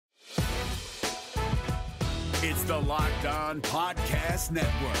It's the Locked On Podcast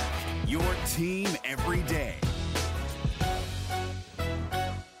Network, your team every day.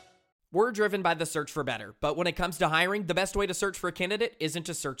 We're driven by the search for better, but when it comes to hiring, the best way to search for a candidate isn't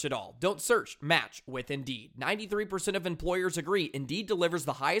to search at all. Don't search, match with Indeed. 93% of employers agree Indeed delivers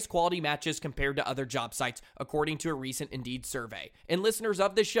the highest quality matches compared to other job sites, according to a recent Indeed survey. And listeners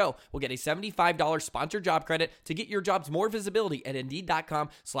of this show will get a $75 sponsored job credit to get your jobs more visibility at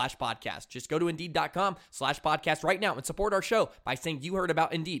Indeed.com/podcast. Just go to Indeed.com/podcast right now and support our show by saying you heard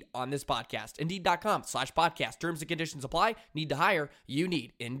about Indeed on this podcast. Indeed.com/podcast. Terms and conditions apply. Need to hire? You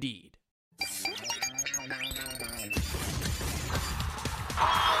need Indeed.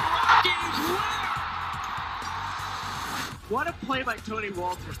 What a play by Tony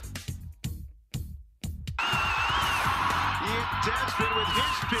Walter. Ian Desmond with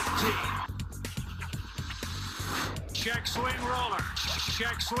his 15. Check swing roller.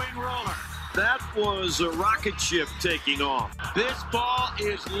 Check swing roller. That was a rocket ship taking off. This ball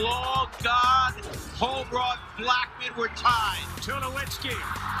is long gone. Home run, Blackman, we're tied. Tulowitzki.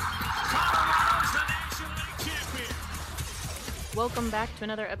 Colorado's the National League champion. Welcome back to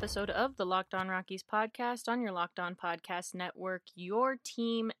another episode of the Locked On Rockies podcast on your Locked On Podcast Network, your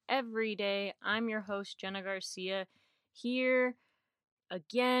team every day. I'm your host, Jenna Garcia, here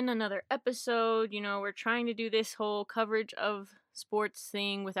again, another episode. You know, we're trying to do this whole coverage of sports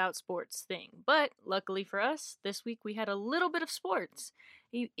thing without sports thing. But luckily for us, this week we had a little bit of sports,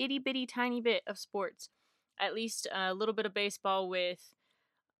 a itty bitty tiny bit of sports, at least a little bit of baseball with,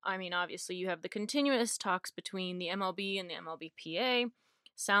 I mean, obviously you have the continuous talks between the MLB and the MLBPA.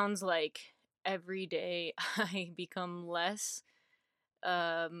 Sounds like every day I become less,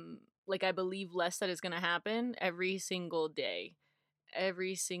 I believe less that is going to happen every single day.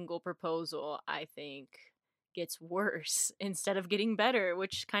 Every single proposal, I think, gets worse instead of getting better,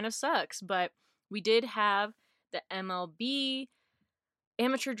 which kind of sucks. But we did have the MLB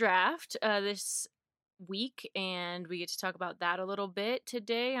amateur draft this week, and we get to talk about that a little bit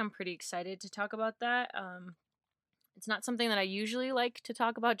today. I'm pretty excited to talk about that. It's not something that I usually like to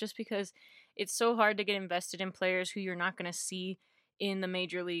talk about just because it's so hard to get invested in players who you're not going to see in the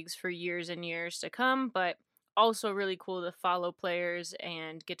major leagues for years and years to come, but also really cool to follow players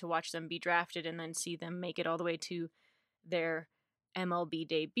and get to watch them be drafted and then see them make it all the way to their MLB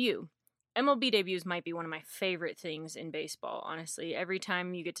debut. MLB debuts might be one of my favorite things in baseball, honestly. Every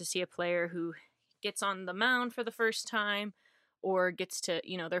time you get to see a player who gets on the mound for the first time or gets to,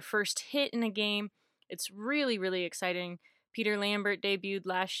 their first hit in a game, it's really, really exciting. Peter Lambert debuted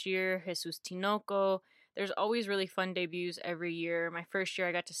last year, Jesus Tinoco. There's always really fun debuts every year. My first year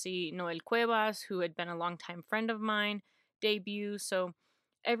I got to see Noel Cuevas, who had been a longtime friend of mine, debut. So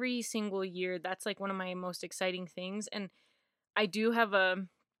every single year, that's like one of my most exciting things. And I do have a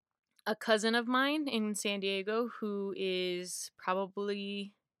cousin of mine in San Diego who is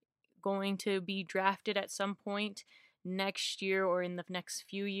probably going to be drafted at some point next year or in the next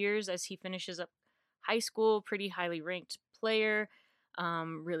few years as he finishes up high school. Pretty highly ranked player.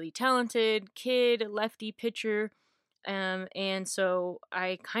 Really talented kid, lefty pitcher, and so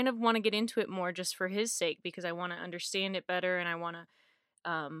I kind of want to get into it more just for his sake because I want to understand it better and I want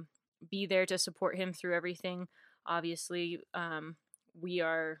to be there to support him through everything. Obviously, we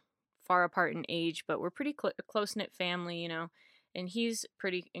are far apart in age, but we're pretty close-knit family, and he's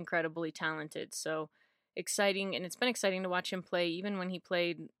pretty incredibly talented, so exciting, and it's been exciting to watch him play even when he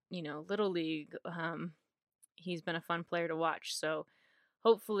played, Little League. He's been a fun player to watch, so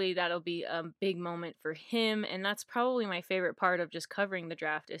hopefully that'll be a big moment for him, and that's probably my favorite part of just covering the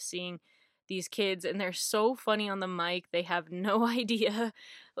draft is seeing these kids, and they're so funny on the mic. They have no idea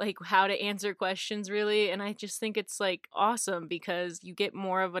how to answer questions really, and I just think it's awesome because you get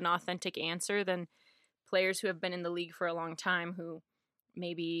more of an authentic answer than players who have been in the league for a long time who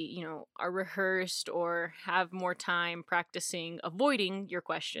maybe, are rehearsed or have more time practicing avoiding your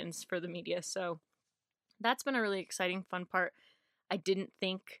questions for the media. So that's been a really exciting, fun part. I didn't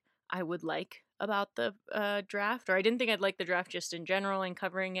think I would like about the draft, or I didn't think I'd like the draft just in general and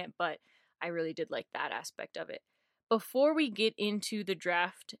covering it, but I really did like that aspect of it. Before we get into the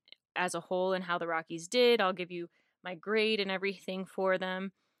draft as a whole and how the Rockies did, I'll give you my grade and everything for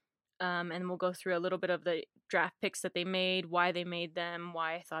them, and we'll go through a little bit of the draft picks that they made, why they made them,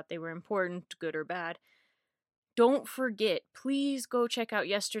 why I thought they were important, good or bad. Don't forget, please go check out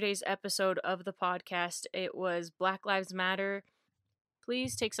yesterday's episode of the podcast. It was Black Lives Matter.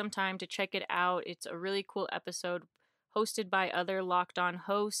 Please take some time to check it out. It's a really cool episode hosted by other Locked On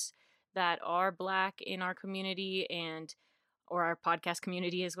hosts that are Black in our community or our podcast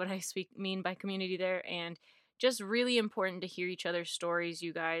community is what I mean by community there. And just really important to hear each other's stories,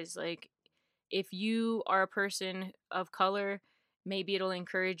 you guys. if you are a person of color, maybe it'll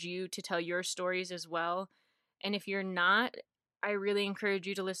encourage you to tell your stories as well. And if you're not, I really encourage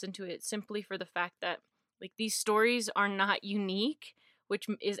you to listen to it simply for the fact that like these stories are not unique, which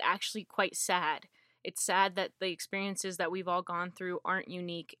is actually quite sad. It's sad that the experiences that we've all gone through aren't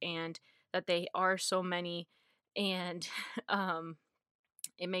unique and that they are so many. And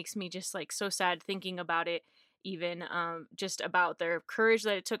it makes me just like so sad thinking about it, even just about their courage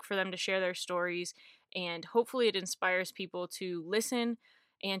that it took for them to share their stories. And hopefully it inspires people to listen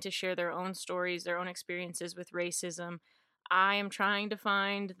and to share their own stories, their own experiences with racism. I am trying to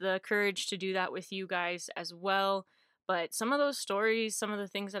find the courage to do that with you guys as well. But some of those stories, some of the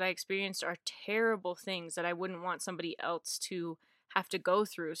things that I experienced are terrible things that I wouldn't want somebody else to have to go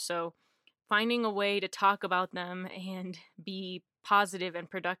through. So finding a way to talk about them and be positive and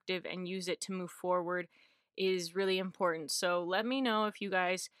productive and use it to move forward is really important. So let me know if you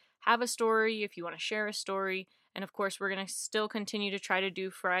guys have a story, if you want to share a story. And of course, we're going to still continue to try to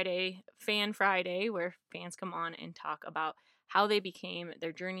do Fan Friday, where fans come on and talk about how they became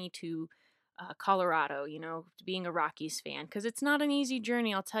their journey to Colorado, being a Rockies fan. Because it's not an easy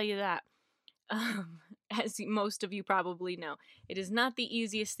journey, I'll tell you that. As most of you probably know, it is not the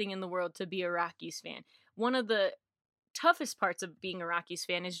easiest thing in the world to be a Rockies fan. One of the toughest parts of being a Rockies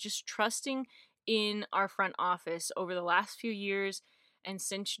fan is just trusting in our front office over the last few years. And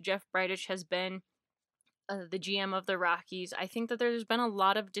since Jeff Bridich has been the GM of the Rockies, I think that there's been a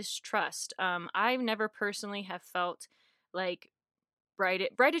lot of distrust. I've never personally have felt like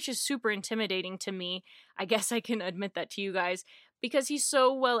Bridich is super intimidating to me. I guess I can admit that to you guys because he's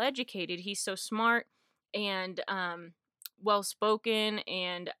so well educated. He's so smart and well spoken,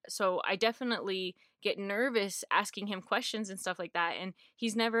 and so I definitely get nervous asking him questions and stuff like that. And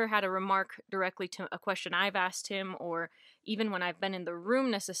he's never had a remark directly to a question I've asked him, or even when I've been in the room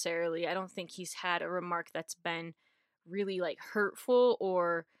necessarily. I don't think he's had a remark that's been really like hurtful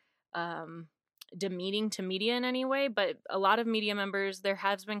or demeaning to media in any way. But a lot of media members, there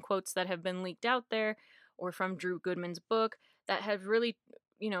has been quotes that have been leaked out there or from Drew Goodman's book that have really,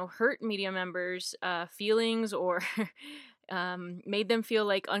 hurt media members' feelings or made them feel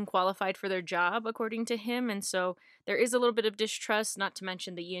like unqualified for their job, according to him. And so there is a little bit of distrust, not to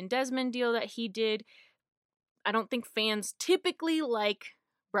mention the Ian Desmond deal that he did. I don't think fans typically like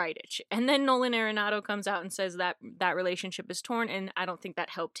Bridich. And then Nolan Arenado comes out and says that that relationship is torn, and I don't think that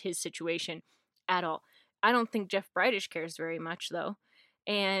helped his situation at all. I don't think Jeff Bridich cares very much, though.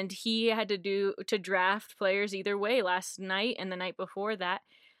 And he had to draft players either way last night and the night before that.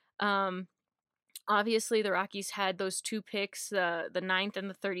 Obviously, the Rockies had those two picks, the 9th and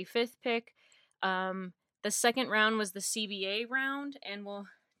the 35th pick. The second round was the CBA round, and we'll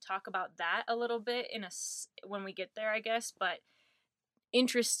talk about that a little bit when we get there, I guess. But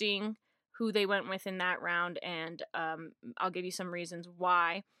interesting who they went with in that round, and I'll give you some reasons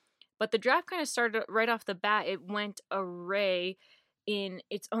why. But the draft kind of started right off the bat. It went array in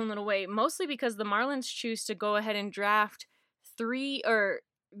its own little way, mostly because the Marlins choose to go ahead and draft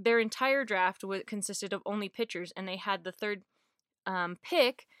their entire draft consisted of only pitchers, and they had the third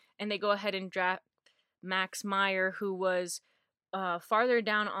pick, and they go ahead and draft Max Meyer, who was farther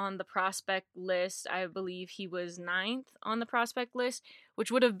down on the prospect list. I believe he was 9th on the prospect list,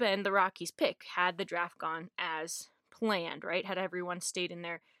 which would have been the Rockies' pick had the draft gone as planned, right? Had everyone stayed in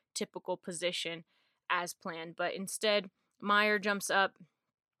their typical position as planned. But instead, Meyer jumps up.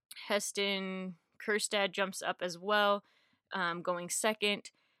 Heston Kjerstad jumps up as well, going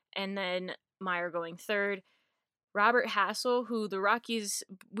second, and then Meyer going third. Robert Hassell, who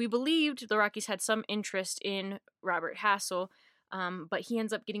we believed the Rockies had some interest in Robert Hassell, but he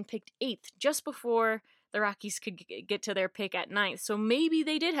ends up getting picked 8th, just before the Rockies could get to their pick at 9th. So maybe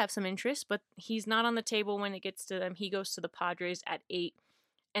they did have some interest, but he's not on the table when it gets to them. He goes to the Padres at 8.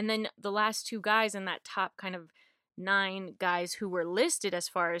 And then the last two guys in that top kind of 9 guys who were listed as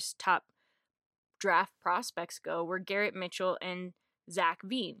far as top draft prospects go were Garrett Mitchell and Zach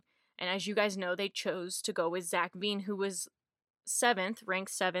Veen. And as you guys know, they chose to go with Zach Veen, who was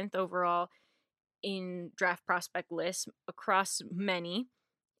ranked 7th overall in draft prospect lists across many,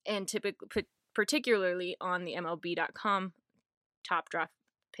 and particularly on the MLB.com top draft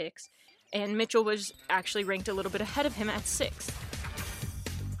picks. And Mitchell was actually ranked a little bit ahead of him at 6th.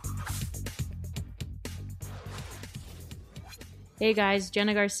 Hey guys,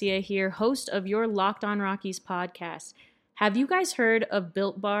 Jenna Garcia here, host of your Locked On Rockies podcast. Have you guys heard of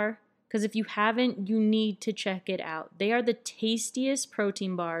Built Bar? Because if you haven't, you need to check it out. They are the tastiest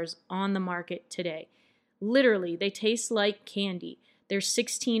protein bars on the market today. Literally, they taste like candy. There's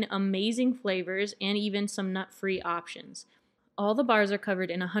 16 amazing flavors and even some nut-free options. All the bars are covered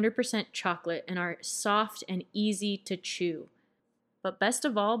in 100% chocolate and are soft and easy to chew. But best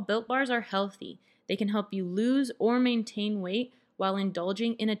of all, Built Bars are healthy. They can help you lose or maintain weight while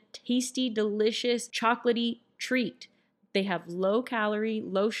indulging in a tasty, delicious, chocolatey treat. They have low calorie,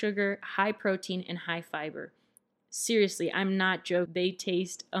 low sugar, high protein, and high fiber. Seriously, I'm not joking. They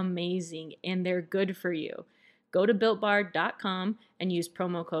taste amazing and they're good for you. Go to BuiltBar.com and use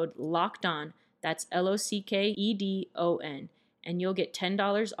promo code LOCKEDON. That's LOCKEDON. And you'll get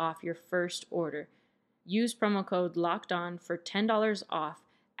 $10 off your first order. Use promo code LOCKEDON for $10 off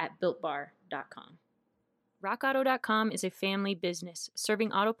at BuiltBar.com. RockAuto.com is a family business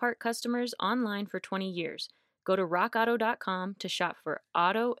serving auto part customers online for 20 years. Go to RockAuto.com to shop for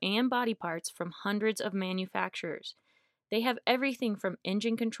auto and body parts from hundreds of manufacturers. They have everything from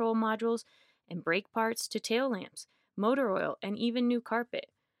engine control modules and brake parts to tail lamps, motor oil, and even new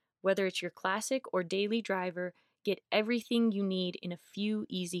carpet. Whether it's your classic or daily driver, get everything you need in a few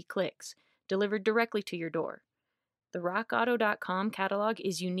easy clicks, delivered directly to your door. The RockAuto.com catalog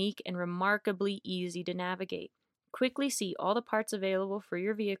is unique and remarkably easy to navigate. Quickly see all the parts available for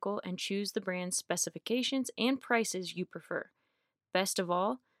your vehicle and choose the brand's specifications and prices you prefer. Best of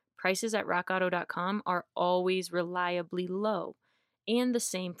all, prices at RockAuto.com are always reliably low, and the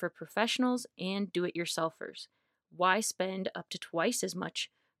same for professionals and do-it-yourselfers. Why spend up to twice as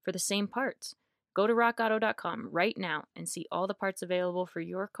much for the same parts? Go to RockAuto.com right now and see all the parts available for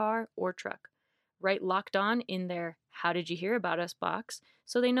your car or truck. Write Locked On in their How Did You Hear About Us box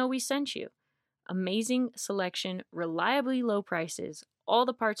so they know we sent you. Amazing selection, reliably low prices, all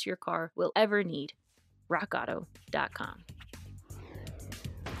the parts your car will ever need. RockAuto.com.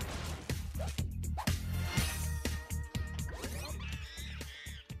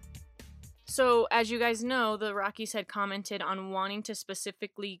 So, as you guys know, the Rockies had commented on wanting to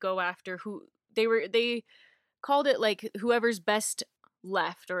specifically go after who they called it like whoever's best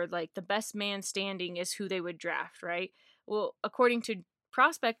left, or like the best man standing is who they would draft, right? Well, according to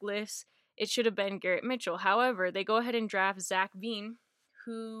prospect lists, it should have been Garrett Mitchell. However, they go ahead and draft Zach Veen,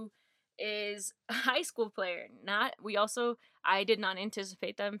 who is a high school player. I did not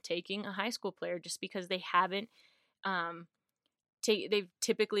anticipate them taking a high school player just because they haven't they've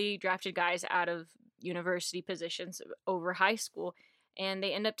typically drafted guys out of university positions over high school, and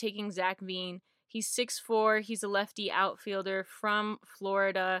they end up taking Zach Veen. He's 6'4", he's a lefty outfielder from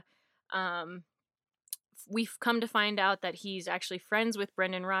Florida. We've come to find out that he's actually friends with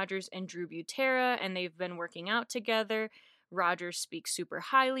Brendan Rodgers and Drew Butera, and they've been working out together. Rodgers speaks super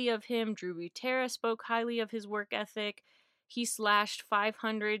highly of him. Drew Butera spoke highly of his work ethic. He slashed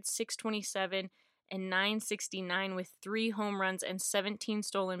 .500, .627, and .969 with 3 home runs and 17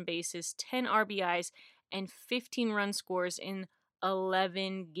 stolen bases, 10 RBIs, and 15 run scores in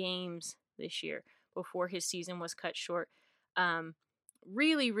 11 games this year before his season was cut short.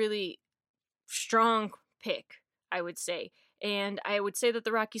 Really, really strong pick, I would say. And I would say that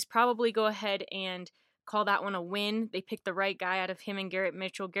the Rockies probably go ahead and call that one a win. They picked the right guy out of him and Garrett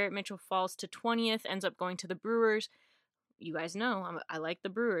Mitchell. Garrett Mitchell falls to 20th, ends up going to the Brewers. You guys know I like the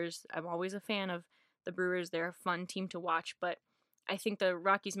Brewers. I'm always a fan of the Brewers. They're a fun team to watch, but I think the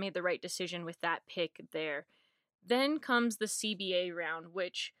Rockies made the right decision with that pick there. Then comes the CBA round,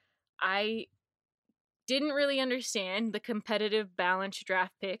 which I didn't really understand the competitive balanced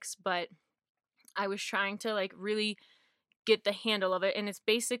draft picks, but I was trying to really get the handle of it. And it's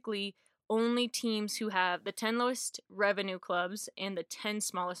basically only teams who have the 10 lowest revenue clubs and the 10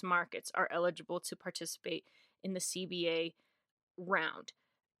 smallest markets are eligible to participate in the CBA round.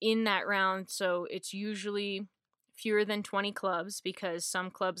 In that round, so it's usually fewer than 20 clubs because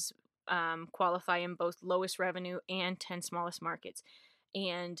some clubs qualify in both lowest revenue and 10 smallest markets.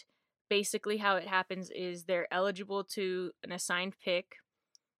 And basically how it happens is they're eligible to an assigned pick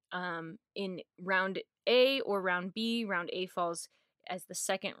in round A or round B. Round A falls as the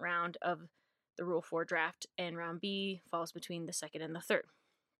second round of the Rule 4 draft, and round B falls between the second and the third.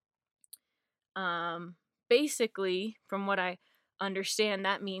 Basically, from what I understand,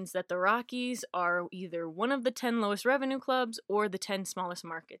 that means that the Rockies are either one of the 10 lowest revenue clubs or the 10 smallest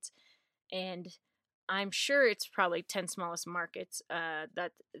markets. And I'm sure it's probably 10 smallest markets.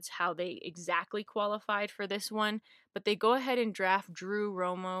 That is how they exactly qualified for this one. But they go ahead and draft Drew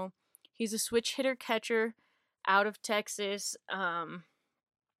Romo. He's a switch hitter catcher out of Texas.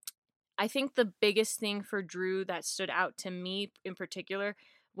 I think the biggest thing for Drew that stood out to me in particular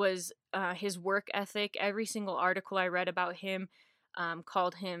was his work ethic. Every single article I read about him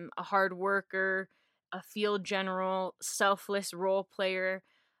called him a hard worker, a field general, selfless role player,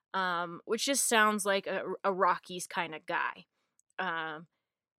 which just sounds like a Rockies kind of guy.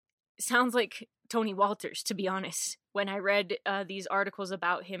 sounds like Tony Walters, to be honest. When I read these articles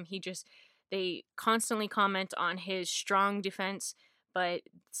about him, they constantly comment on his strong defense, but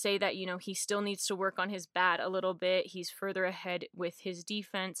say that, he still needs to work on his bat a little bit. He's further ahead with his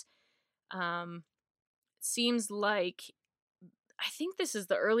defense. Seems like, I think this is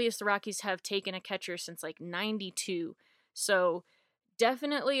the earliest the Rockies have taken a catcher since like 92. So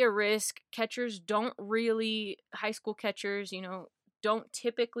definitely a risk. Catchers don't really, high school catchers, don't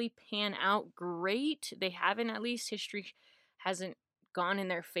typically pan out great. They haven't, at least history hasn't gone in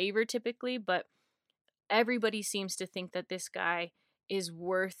their favor typically, but everybody seems to think that this guy is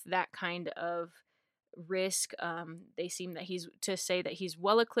worth that kind of risk. They seem that he's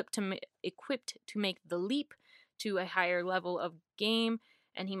well equipped to make the leap to a higher level of game,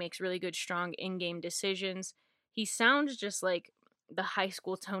 and he makes really good, strong in-game decisions. He sounds just like the high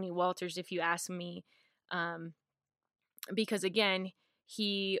school Tony Walters, if you ask me, because again,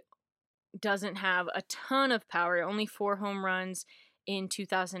 he doesn't have a ton of power, only 4 home runs in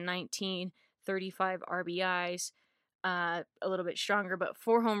 2019, 35 RBIs, a little bit stronger, but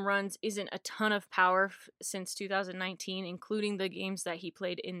 4 home runs isn't a ton of power since 2019, including the games that he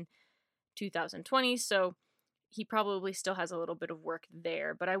played in 2020, so he probably still has a little bit of work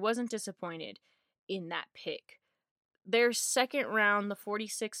there, but I wasn't disappointed in that pick. Their second round, the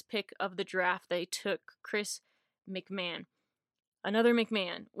 46th pick of the draft, they took Chris McMahon. Another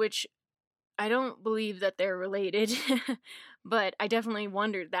McMahon, which I don't believe that they're related, but I definitely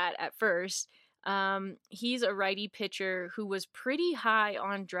wondered that at first. He's a righty pitcher who was pretty high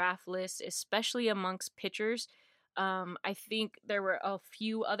on draft lists, especially amongst pitchers. I think there were a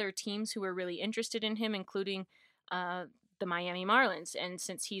few other teams who were really interested in him, including the Miami Marlins. And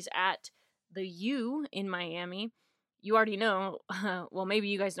since he's at the U in Miami, you already know, well, maybe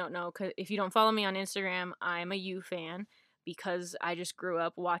you guys don't know, because if you don't follow me on Instagram, I'm a U fan because I just grew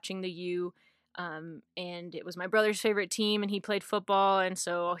up watching the U, and it was my brother's favorite team, and he played football, and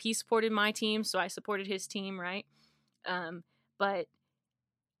so he supported my team, so I supported his team, right? But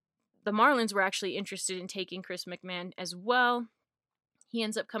the Marlins were actually interested in taking Chris McMahon as well. He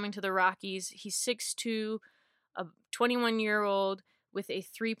ends up coming to the Rockies. He's 6'2", a 21-year-old with a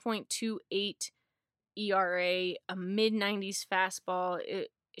 3.28 ERA, a mid-90s fastball,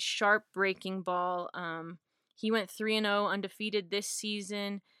 sharp breaking ball. He went 3-0 undefeated this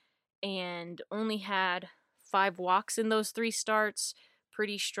season and only had 5 walks in those 3 starts.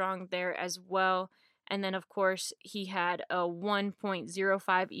 Pretty strong there as well. And then, of course, he had a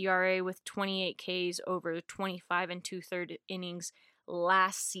 1.05 ERA with 28 Ks over 25 2/3 innings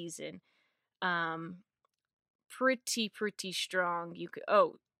last season. Pretty strong.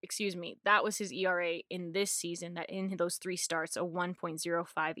 That was his ERA in this season, that in those 3 starts, a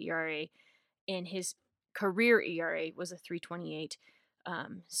 1.05 ERA. In his career ERA was a 3.28.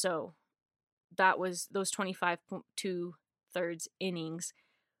 So that was those 25 2/3 innings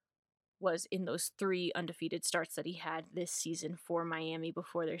was in those 3 undefeated starts that he had this season for Miami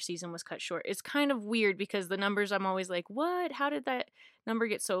before their season was cut short. It's kind of weird because the numbers, I'm always like, what? How did that number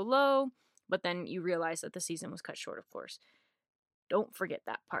get so low? But then you realize that the season was cut short, of course. Don't forget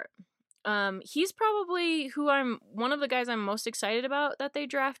that part. He's probably one of the guys I'm most excited about that they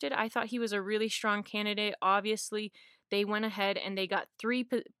drafted. I thought he was a really strong candidate. Obviously, they went ahead and they got 3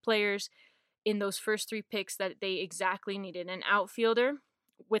 players in those first 3 picks that they exactly needed. An outfielder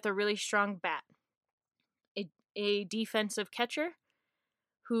with a really strong bat, a defensive catcher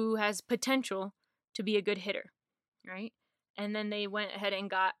who has potential to be a good hitter, right? And then they went ahead and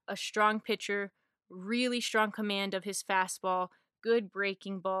got a strong pitcher, really strong command of his fastball, good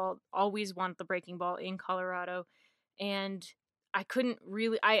breaking ball, always want the breaking ball in Colorado. And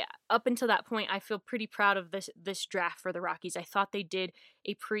up until that point, I feel pretty proud of this draft for the Rockies. I thought they did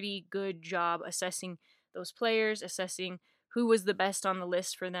a pretty good job assessing those players, assessing who was the best on the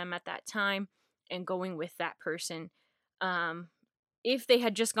list for them at that time, and going with that person. If they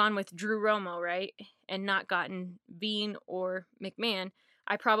had just gone with Drew Romo, right, and not gotten Bean or McMahon,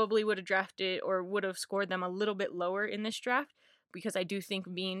 I probably would have drafted or would have scored them a little bit lower in this draft, because I do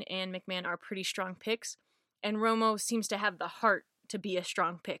think Bean and McMahon are pretty strong picks, and Romo seems to have the heart to be a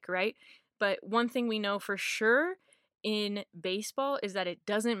strong pick, right? But one thing we know for sure in baseball is that it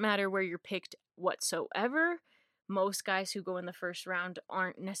doesn't matter where you're picked whatsoever. Most guys who go in the first round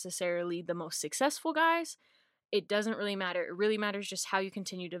aren't necessarily the most successful guys. It doesn't really matter. It really matters just how you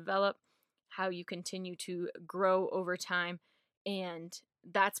continue to develop, how you continue to grow over time, and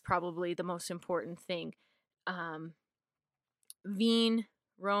that's probably the most important thing. Veen,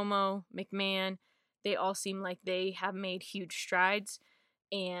 Romo, McMahon, they all seem like they have made huge strides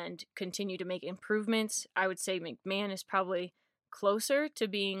and continue to make improvements. I would say McMahon is probably closer to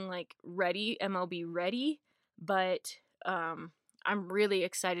being like ready, MLB ready, but I'm really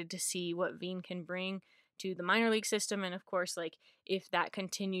excited to see what Veen can bring to the minor league system. And of course, like if that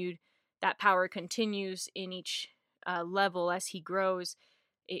power continues in each level as he grows,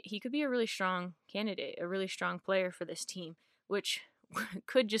 he could be a really strong candidate, a really strong player for this team, which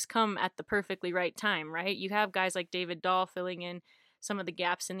could just come at the perfectly right time, right? You have guys like David Dahl filling in some of the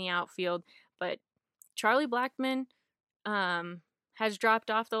gaps in the outfield, but Charlie Blackmon has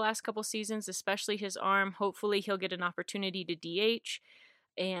dropped off the last couple seasons, especially his arm. Hopefully he'll get an opportunity to DH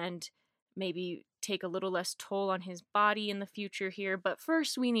and maybe take a little less toll on his body in the future here. But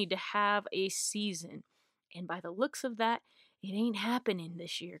first we need to have a season. And by the looks of that, it ain't happening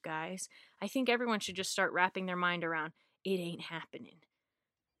this year, guys. I think everyone should just start wrapping their mind around it ain't happening.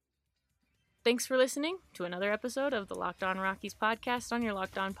 Thanks for listening to another episode of the Locked On Rockies podcast on your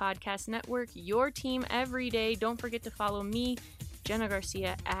Locked On Podcast Network, your team every day. Don't forget to follow me, Jenna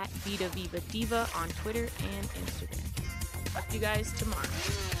Garcia, at Vida Viva Diva on Twitter and Instagram. Talk to you guys tomorrow.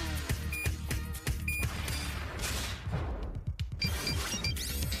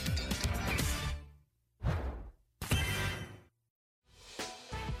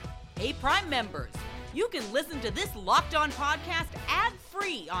 Hey, Prime members, you can listen to this Locked On podcast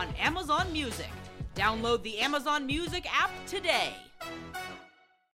ad-free on Amazon Music. Download the Amazon Music app today.